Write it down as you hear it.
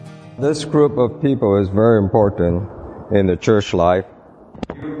This group of people is very important in the church life.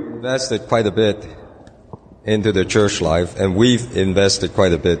 You invested quite a bit into the church life, and we've invested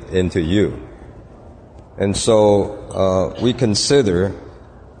quite a bit into you. And so we consider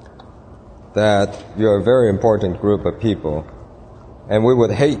that you're a very important group of people, and we would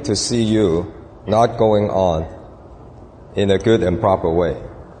hate to see you not going on in a good and proper way.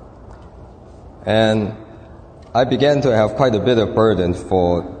 And I began to have quite a bit of burden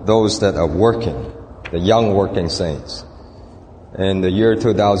for those that are working, the young working saints. In the year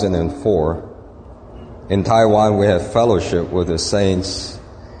 2004, in Taiwan, we had fellowship with the saints,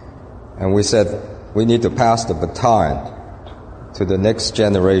 and we said we need to pass the baton to the next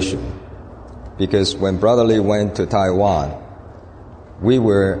generation. Because when Brother Lee went to Taiwan, we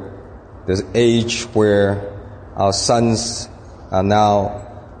were the age where our sons are now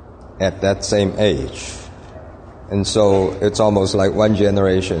at that same age. And so it's almost like one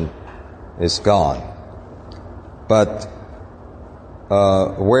generation is gone. But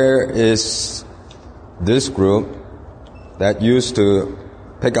where is this group that used to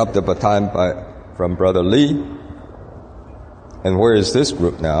pick up the baton from Brother Lee? And where is this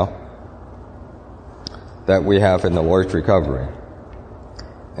group now that we have in the Lord's Recovery?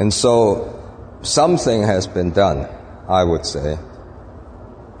 And so something has been done, I would say,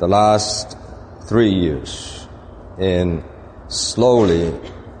 the last 3 years in slowly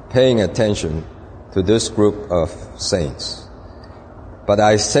paying attention to this group of saints. But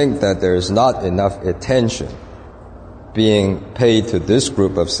I think that there is not enough attention being paid to this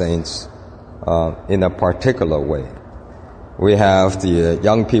group of saints in a particular way. We have the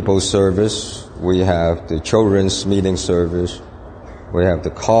young people's service, we have the children's meeting service, we have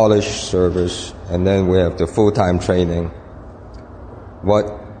the college service, and then we have the full-time training, what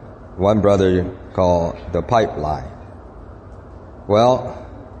one brother called the pipeline. Well,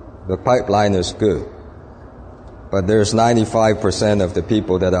 the pipeline is good, but there's 95% of the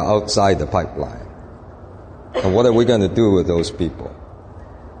people that are outside the pipeline. And what are we going to do with those people?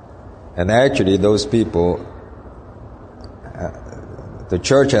 And actually, those people, the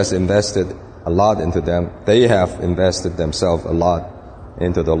church has invested a lot into them. They have invested themselves a lot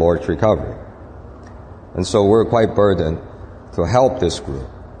into the Lord's Recovery. And so we're quite burdened to help this group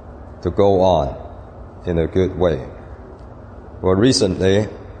to go on in a good way. Well, recently,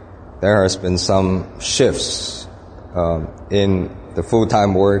 there has been some shifts in the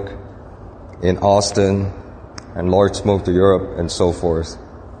full-time work in Austin, and Lord's moved to Europe and so forth.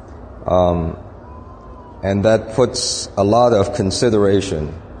 And that puts a lot of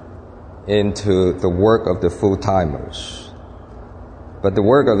consideration into the work of the full-timers. But the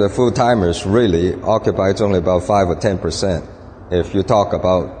work of the full-timers really occupies only about 5 or 10% if you talk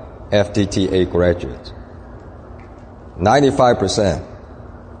about FTTA graduates. 95%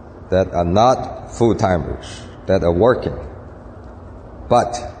 that are not full-timers, that are working,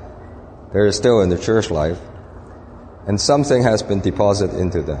 but they're still in the church life, and something has been deposited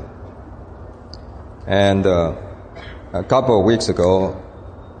into them. And a couple of weeks ago,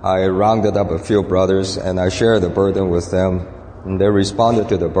 I rounded up a few brothers, and I shared the burden with them, and they responded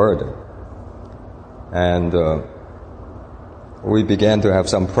to the burden. And we began to have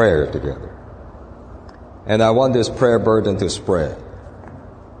some prayer together. And I want this prayer burden to spread.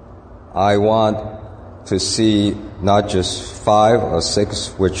 I want to see not just 5 or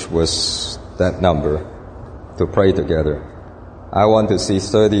 6, which was that number, to pray together. I want to see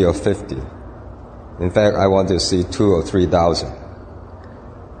 30 or 50. In fact, I want to see 2,000 or 3,000.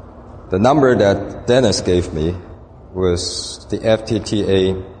 The number that Dennis gave me was the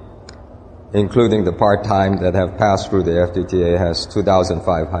FTTA, including the part-time that have passed through the FTTA, has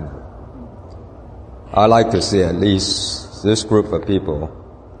 2,500. I like to see at least this group of people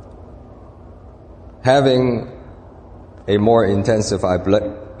having a more intensified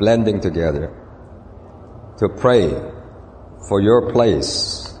blending together to pray for your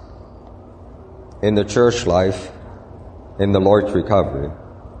place in the church life, in the Lord's Recovery.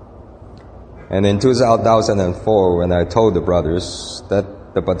 And in 2004, when I told the brothers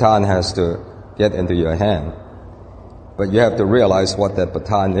that the baton has to get into your hand, but you have to realize what that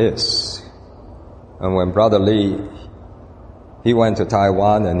baton is. And when Brother Lee, he went to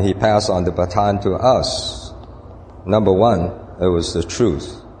Taiwan and he passed on the baton to us. Number one, it was the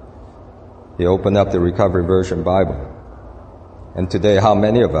truth. He opened up the Recovery Version Bible. And today, how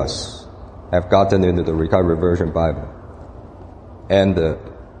many of us have gotten into the Recovery Version Bible and the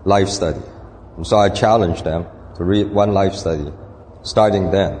life study? And so I challenged them to read one life study,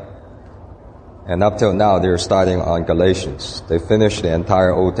 starting then. And up till now, they're starting on Galatians. They finished the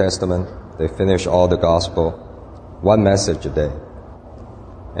entire Old Testament. They finished all the gospel, one message a day.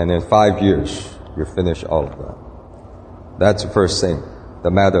 And in 5 years, you finish all of that. That's the first thing,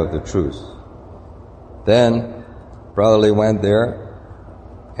 the matter of the truth. Then, Brother Lee went there,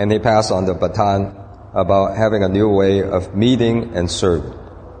 and he passed on the baton about having a new way of meeting and serving.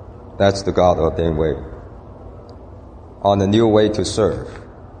 That's the God-ordained way. On a new way to serve.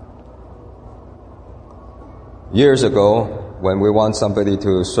 Years ago, when we want somebody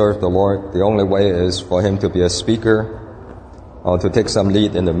to serve the Lord, the only way is for him to be a speaker or to take some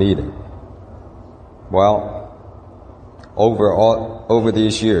lead in the meeting. Well, over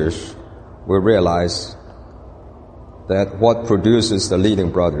these years, we realize that what produces the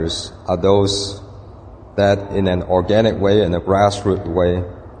leading brothers are those that in an organic way, in a grassroots way,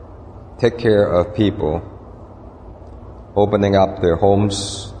 take care of people, opening up their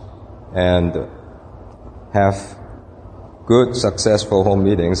homes and have good, successful home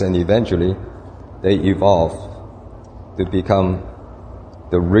meetings, and eventually they evolve to become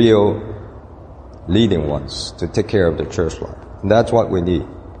the real leading ones to take care of the church life. And that's what we need.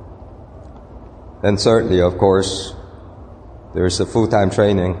 And thirdly, of course, there's a full-time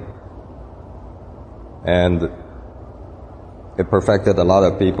training, and it perfected a lot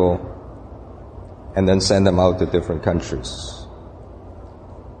of people and then send them out to different countries.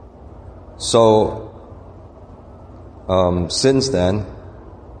 So, since then,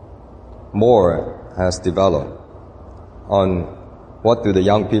 more has developed on what do the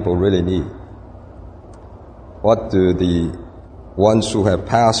young people really need. What do the ones who have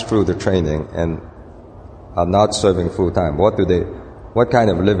passed through the training and are not serving full-time, what kind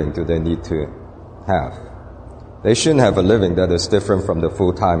of living do they need to have? They shouldn't have a living that is different from the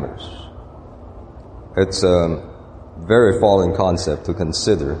full-timers. It's a very fallen concept to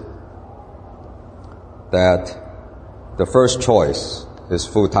consider that the first choice is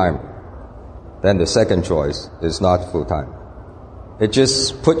full-time, then the second choice is not full-time. It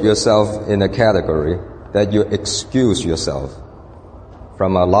just put yourself in a category that you excuse yourself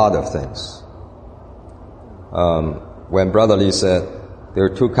from a lot of things. When Brother Lee said there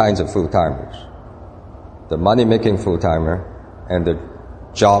are two kinds of full-timers, the money-making full-timer and the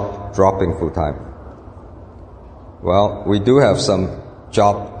job-dropping full-timer. Well, we do have some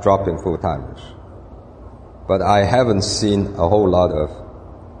job-dropping full-timers, but I haven't seen a whole lot of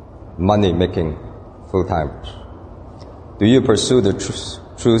money-making full-timers. Do you pursue the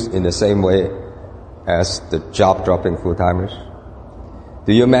truth in the same way as the job-dropping full-timers?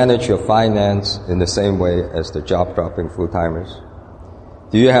 Do you manage your finance in the same way as the job-dropping full-timers?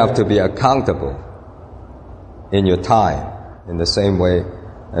 Do you have to be accountable in your time in the same way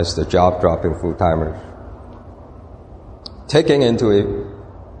as the job-dropping full-timers? Taking into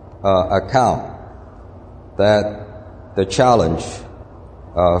account that the challenge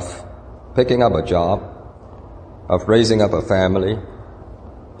of picking up a job, of raising up a family,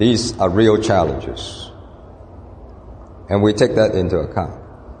 these are real challenges. And we take that into account.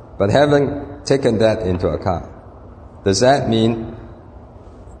 But having taken that into account, does that mean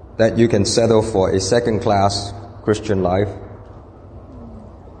that you can settle for a second-class Christian life?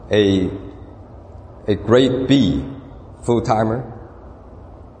 A grade B full-timer?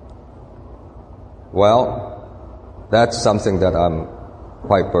 Well, that's something that I'm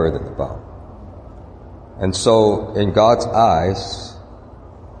quite burdened about. And so, in God's eyes,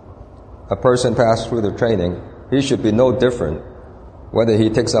 a person passed through the training, he should be no different whether he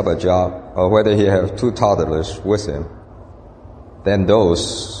takes up a job or whether he has two toddlers with him than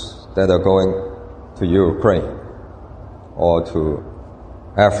those that are going to Ukraine or to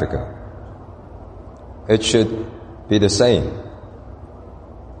Africa. It should be the same.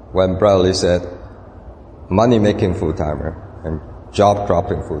 When Brother Lee said, money-making full-timer and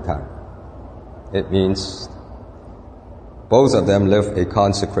job-dropping full-timer, it means both of them live a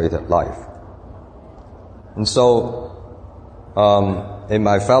consecrated life. And so, in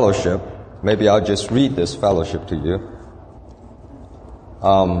my fellowship, maybe I'll just read this fellowship to you.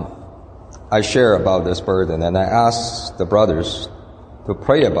 I share about this burden, and I ask the brothers to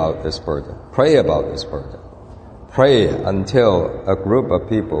pray about this burden. Pray about this burden. Pray until a group of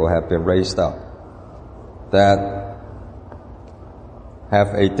people have been raised up that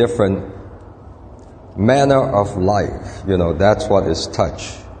have a different manner of life. You know, that's what is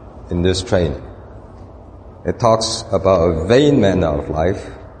touched in this training. It talks about a vain manner of life,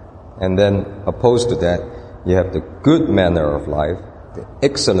 and then opposed to that, you have the good manner of life, the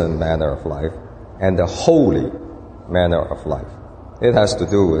excellent manner of life, and the holy manner of life. It has to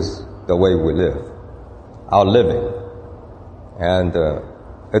do with the way we live, our living. And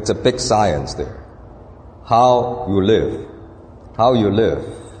it's a big science there. How you live.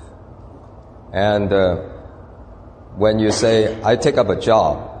 And when you say, I take up a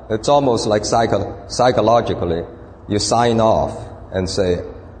job, it's almost like psychologically, you sign off and say,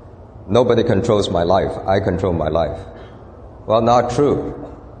 nobody controls my life, I control my life. Well, not true.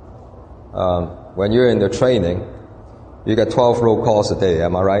 When you're in the training, you get 12 roll calls a day,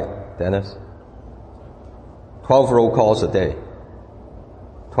 am I right, Dennis? 12 roll calls a day.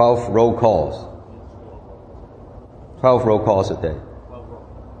 12 roll calls. 12 roll calls a day.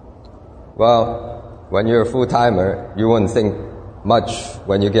 Well, when you're a full-timer, you wouldn't think much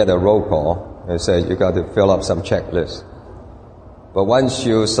when you get a roll call and say you got to fill up some checklist. But once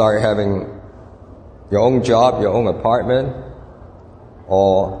you start having your own job, your own apartment,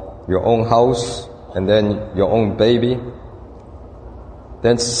 or your own house, and then your own baby,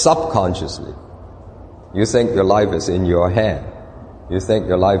 then subconsciously, you think your life is in your hand. You think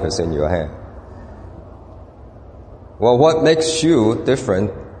your life is in your hand. Well, what makes you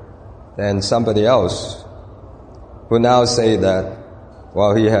different than somebody else who now say that,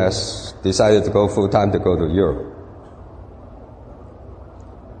 well, he has decided to go full-time to go to Europe?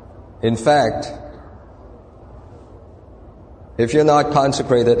 In fact, if you're not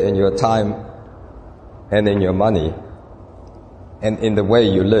consecrated in your time and in your money and in the way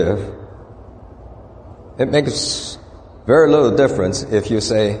you live, it makes very little difference if you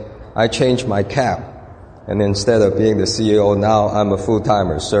say, I changed my cap, and instead of being the CEO, now I'm a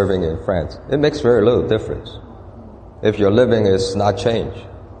full-timer serving in France. It makes very little difference if your living is not changed.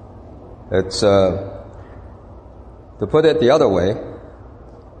 It's, to put it the other way,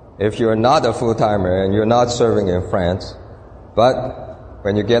 if you're not a full-timer and you're not serving in France, but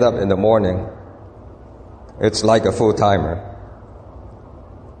when you get up in the morning, it's like a full-timer.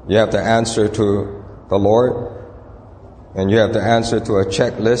 You have to answer to the Lord, and you have to answer to a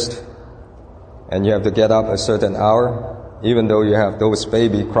checklist, and you have to get up a certain hour, even though you have those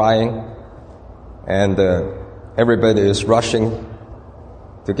baby crying, and everybody is rushing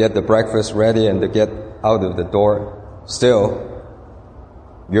to get the breakfast ready and to get out of the door. Still,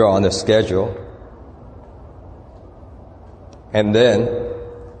 you're on a schedule. And then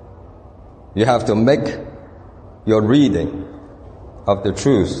you have to make your reading of the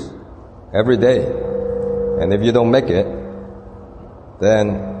truth every day. And if you don't make it,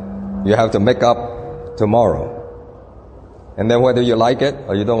 then you have to make up tomorrow. And then whether you like it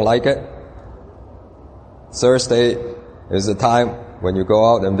or you don't like it, Thursday is the time when you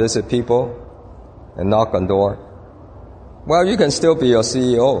go out and visit people and knock on door. Well, you can still be your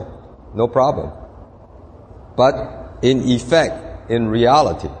CEO, no problem. But in effect, in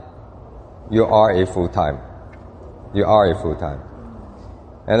reality, you are a full-timer. You are a full-timer.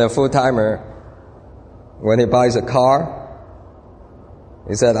 And a full-timer, when he buys a car,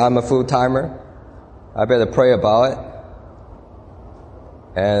 he said, I'm a full-timer, I better pray about it.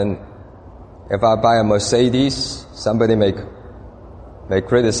 And if I buy a Mercedes, somebody may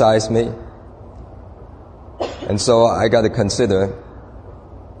criticize me. And so I got to consider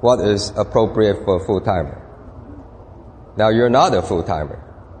what is appropriate for a full-timer. Now, you're not a full-timer.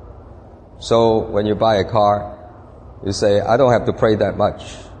 So when you buy a car, you say, I don't have to pray that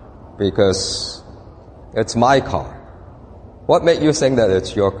much because it's my car. What made you think that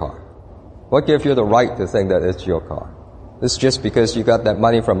it's your car? What gives you the right to think that it's your car? It's just because you got that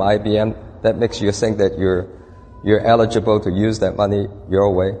money from IBM that makes you think that you're eligible to use that money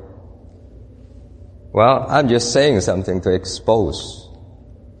your way? Well, I'm just saying something to expose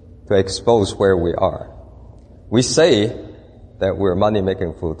where we are. We say that we're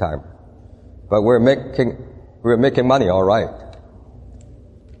money-making full-time, but we're making money all right.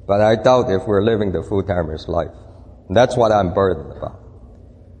 But I doubt if we're living the full-timer's life. And that's what I'm burdened about.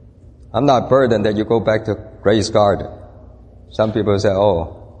 I'm not burdened that you go back to Grace Garden. Some people say,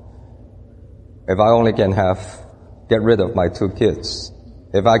 oh, if I only can get rid of my 2 kids,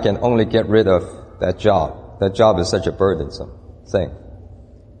 if I can only get rid of that job is such a burdensome thing.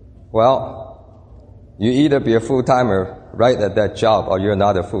 Well, you either be a full-timer right at that job or you're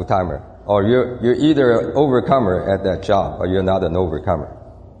not a full-timer. Or you're either an overcomer at that job or you're not an overcomer.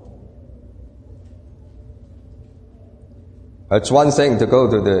 It's one thing to go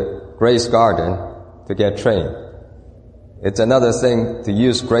to the Grace Garden to get trained. It's another thing to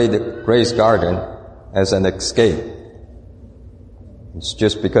use Grace Garden as an escape. It's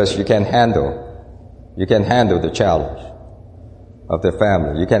just because you can handle the challenge of the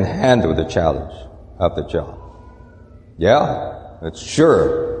family. You can handle the challenge of the job. Yeah, it's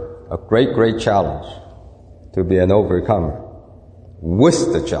sure a great, great challenge to be an overcomer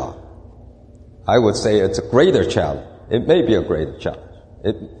with the job. I would say it's a greater challenge. It may be a greater challenge.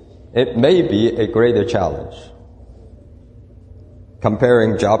 It may be a greater challenge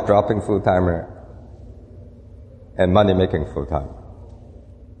comparing job-dropping full-timer and money-making full-time.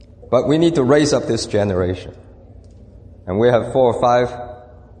 But we need to raise up this generation. And we have 4 or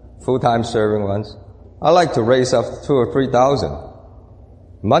 5 full-time serving ones. I'd like to raise up 2,000 or 3,000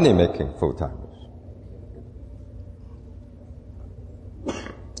 money-making full-timers.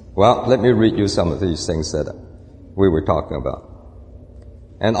 Well, let me read you some of these things that we were talking about.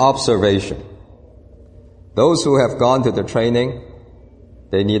 An observation. Those who have gone to the training,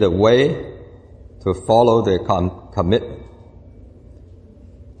 they need a way to follow their commitment.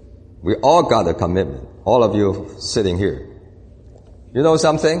 We all got a commitment. All of you sitting here. You know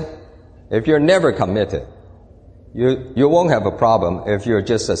something? If you're never committed, you won't have a problem if you're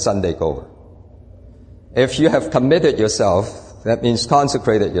just a Sunday goer. If you have committed yourself, that means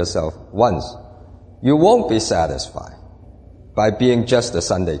consecrated yourself once, you won't be satisfied by being just a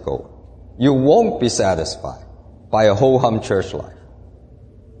Sunday goer. You won't be satisfied by a whole-hum church life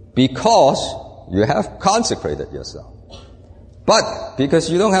because you have consecrated yourself. But because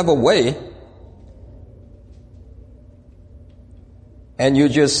you don't have a way, and you're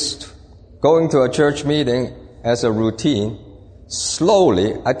just going to a church meeting as a routine,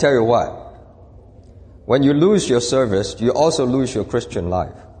 slowly, I tell you what, when you lose your service, you also lose your Christian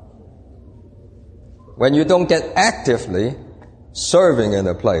life. When you don't get actively serving in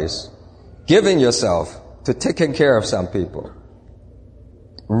a place, giving yourself to taking care of some people,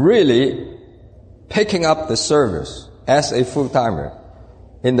 really picking up the service as a full-timer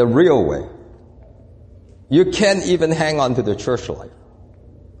in the real way, you can't even hang on to the church life.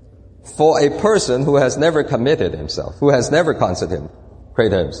 For a person who has never committed himself, who has never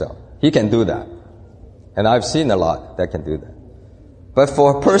consecrated himself, he can do that. And I've seen a lot that can do that. But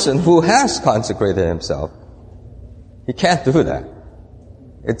for a person who has consecrated himself, he can't do that.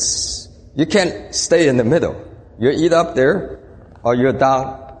 You can't stay in the middle. You're either up there or you're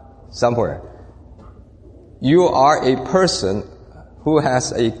down somewhere. You are a person who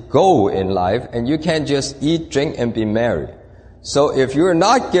has a goal in life, and you can't just eat, drink, and be merry. So if you're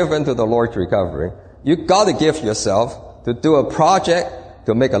not given to the Lord's recovery, you gotta give yourself to do a project,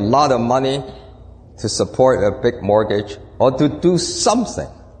 to make a lot of money, to support a big mortgage, or to do something.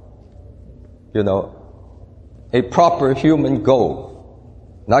 You know, a proper human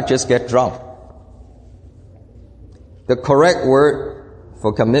goal, not just get drunk. The correct word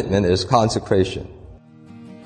for commitment is consecration.